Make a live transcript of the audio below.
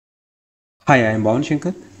Hi, I am Bhavan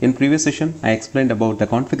Shankar. In previous session, I explained about the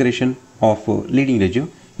configuration of leading ledger.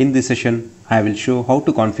 In this session, I will show how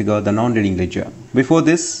to configure the non-leading ledger. Before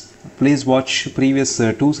this, please watch previous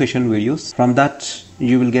two session videos. From that,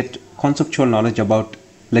 you will get conceptual knowledge about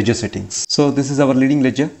ledger settings. So this is our leading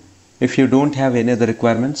ledger. If you don't have any other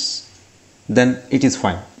requirements, then it is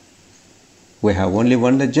fine. We have only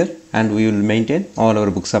one ledger and we will maintain all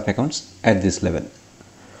our books of accounts at this level.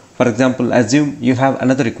 For example, assume you have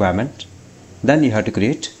another requirement. Then you have to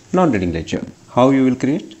create non-leading ledger. How you will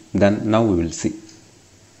create? Then now we will see.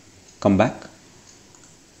 Come back.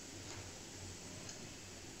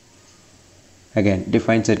 Again,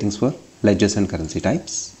 define settings for ledgers and currency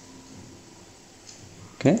types.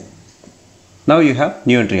 Okay. Now you have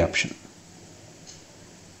new entry option.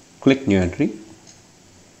 Click new entry.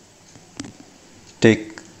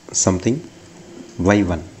 Take something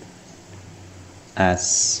Y1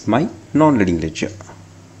 as my non-leading ledger.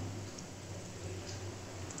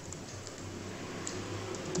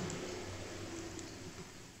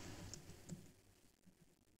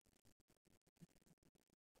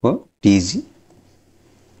 For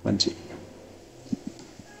TG1G.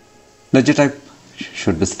 Ledger type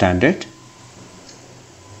should be standard.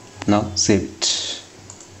 Now save it.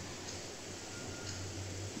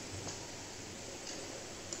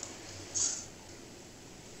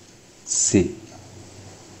 Save.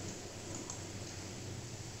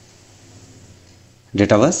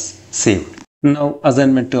 Data was saved. Now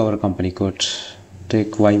assignment to our company code.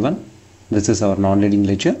 Take Y1. This is our non-leading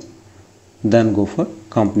ledger. Then go for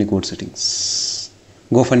company code settings.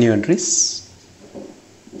 Go for new entries.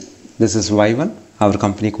 This is Y1. Our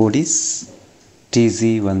company code is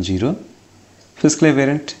TZ10. Fiscal year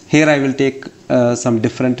variant. Here I will take some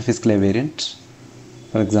different fiscal year variant.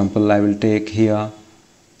 For example, I will take here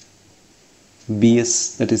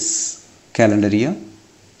BS, that is calendar year,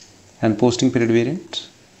 and posting period variant.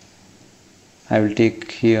 I will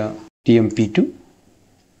take here TMP2.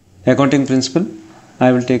 Accounting principle.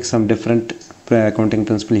 I will take some different accounting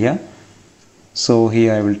principle here. So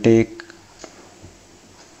here I will take,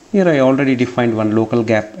 here I already defined one local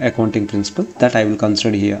gap accounting principle that I will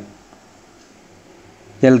consider here.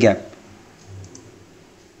 L gap.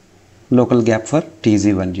 Local gap for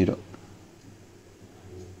TZ10.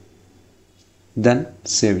 Then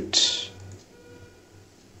save it.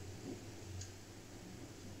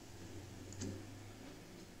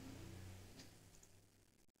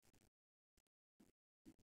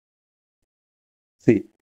 See,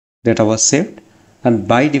 data was saved and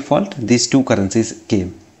by default these two currencies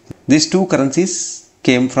came. These two currencies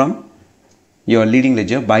came from your leading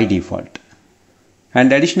ledger by default.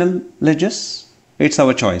 And additional ledgers, it's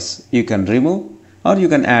our choice. You can remove or you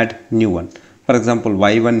can add new one. For example,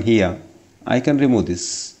 Y1 here, I can remove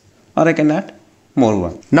this or I can add more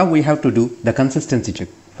one. Now we have to do the consistency check.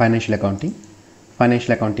 Financial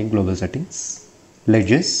accounting global settings,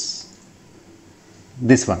 ledgers,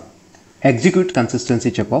 this one. Execute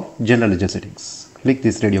consistency check of general ledger settings. Click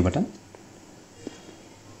this radio button.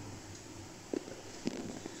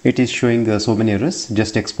 It is showing so many errors.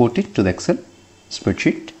 Just export it to the Excel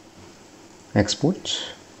spreadsheet.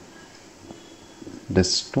 Export.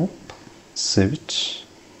 Desktop. Save it.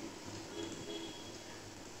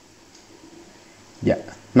 Yeah.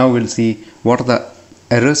 Now we'll see what are the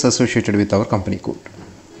errors associated with our company code.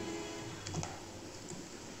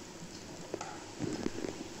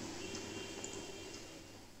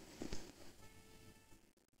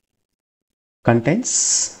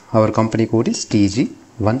 Contains our company code is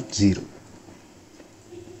TG10.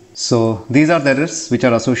 So these are the errors which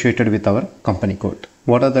are associated with our company code.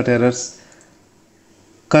 What are the errors?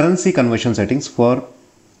 Currency conversion settings for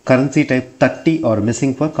currency type 30 or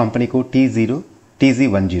missing for company code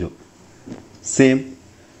TZ10. Same.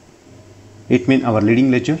 It means our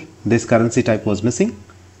leading ledger, this currency type was missing.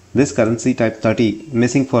 This currency type 30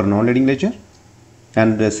 missing for non-leading ledger.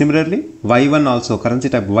 And similarly, Y1 also, currency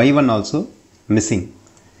type Y1 also missing,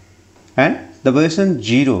 and the version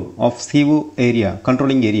 0 of CO area,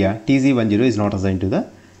 controlling area TZ10 is not assigned to the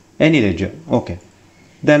any ledger. Okay,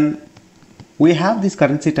 then we have these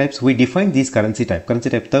currency types. We define these currency type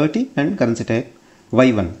 30 and currency type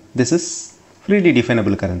Y1. This is freely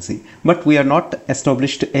definable currency, but we are not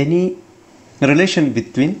established any relation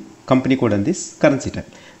between company code and this currency type.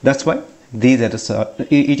 That's why these errors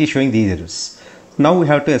it is showing these errors. Now we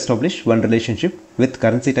have to establish one relationship with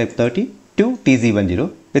currency type 30 to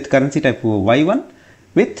TZ10 with currency type Y1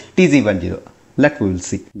 with TZ10. Let we will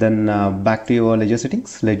see. Then back to your ledger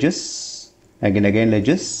settings, ledgers, again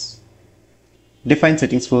ledgers, define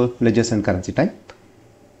settings for ledgers and currency type.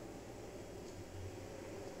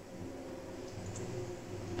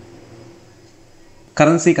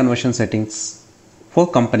 currency conversion settings for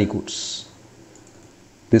company codes.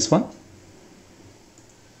 This one.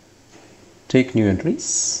 Take new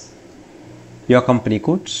entries. Your company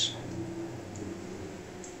codes.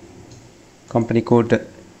 Company code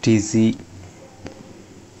TZ10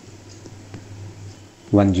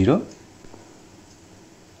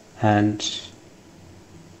 and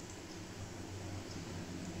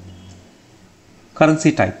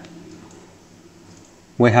currency type.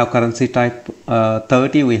 We have currency type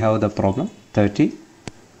 30. We have the problem 30.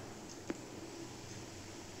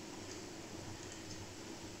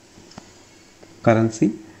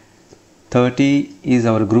 Currency 30 is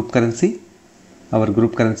our group currency. Our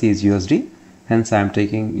group currency is USD. Hence, I am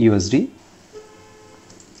taking USD.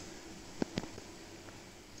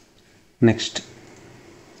 Next.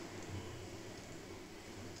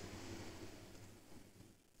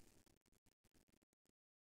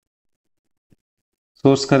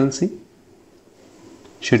 Source currency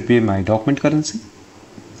should be my document currency.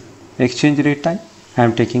 Exchange rate type, I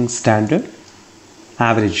am taking standard,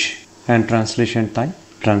 average, and translation type,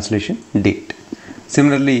 translation date.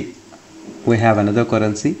 Similarly, we have another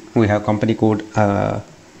currency. We have company code.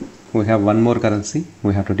 We have one more currency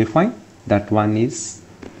we have to define. That one is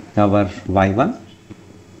our Y1.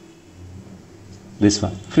 This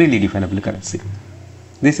one, freely definable currency.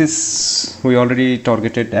 This is we already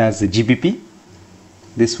targeted as GBP.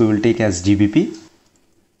 This we will take as GBP.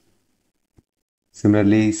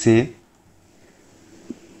 Similarly, say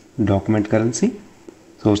document currency,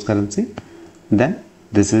 source currency. Then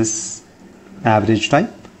this is average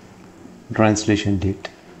type, translation date.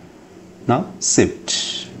 Now save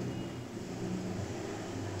it.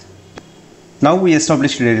 Now we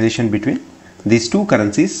established a relation between these two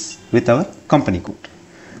currencies with our company code.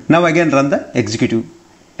 Now again run the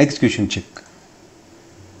execution check.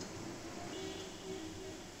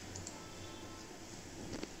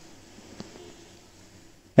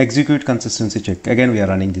 Execute consistency check. Again we are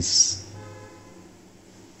running this.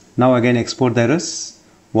 Now again export the errors.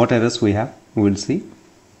 What errors we have, we will see.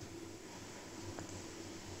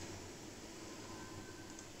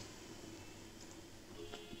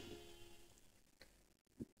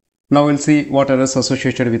 Now we'll see what errors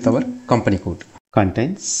associated with our company code.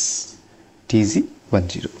 Contains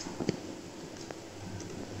TZ10.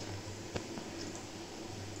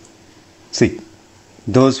 See,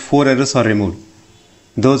 those 4 errors are removed.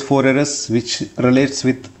 Those 4 errors which relates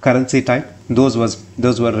with currency type, those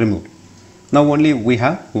were removed. Now only we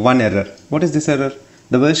have one error. What is this error?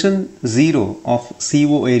 The version 0 of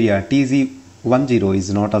CO area TZ10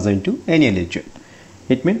 is not assigned to any ledger.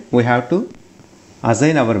 It means we have to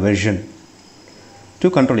assign our version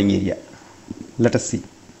to controlling area. Let us see.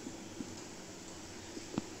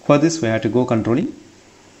 For this we have to go controlling,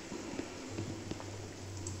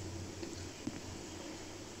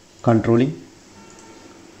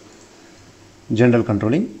 general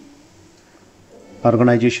controlling,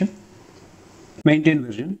 organization, maintain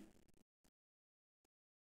version.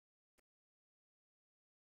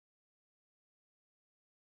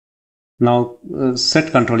 Now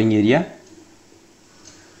set controlling area.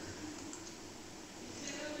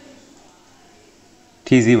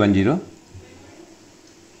 TZ10.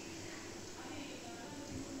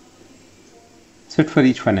 Set for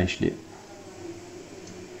each financial year.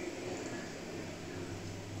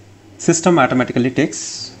 System automatically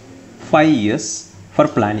takes 5 years for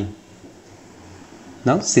planning.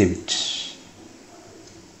 Now save it.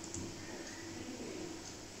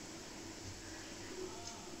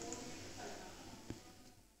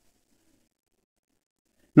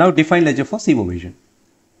 Now define ledger for CO version.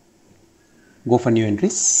 Go for new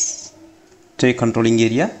entries. Take controlling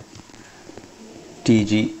area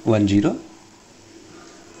TG10,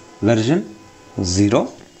 version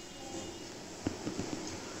 0.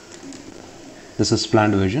 This is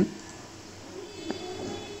planned version.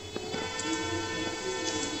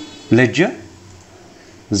 Ledger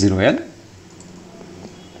 0L.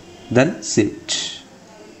 Then save it.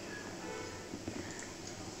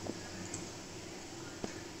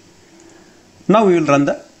 Now we will run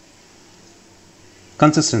the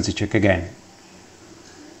consistency check again.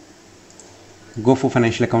 Go for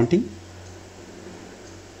financial accounting.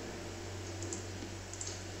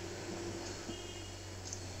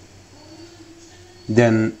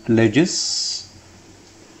 Then ledgers.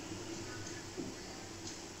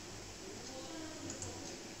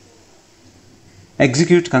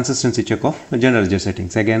 Execute consistency check of general ledger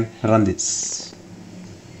settings. Again run this.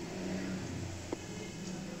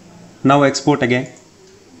 Now export again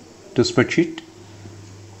to spreadsheet.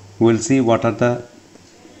 We'll see what are the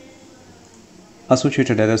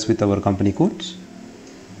associated errors with our company codes.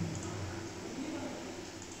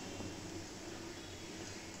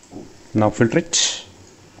 Now filter it.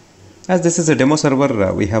 As this is a demo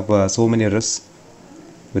server, we have so many errors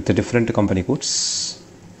with the different company codes.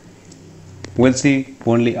 We'll see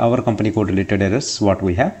only our company code related errors what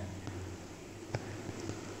we have.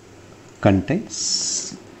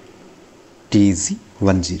 Contains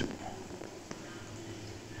TZ10.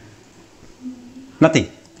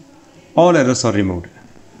 Nothing. All errors are removed.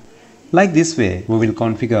 Like this way, we will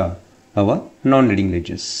configure our non-leading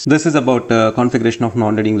ledgers. This is about configuration of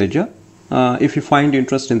non-leading ledger. If you find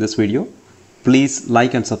interest in this video, please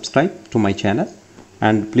like and subscribe to my channel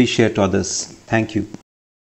and please share to others. Thank you.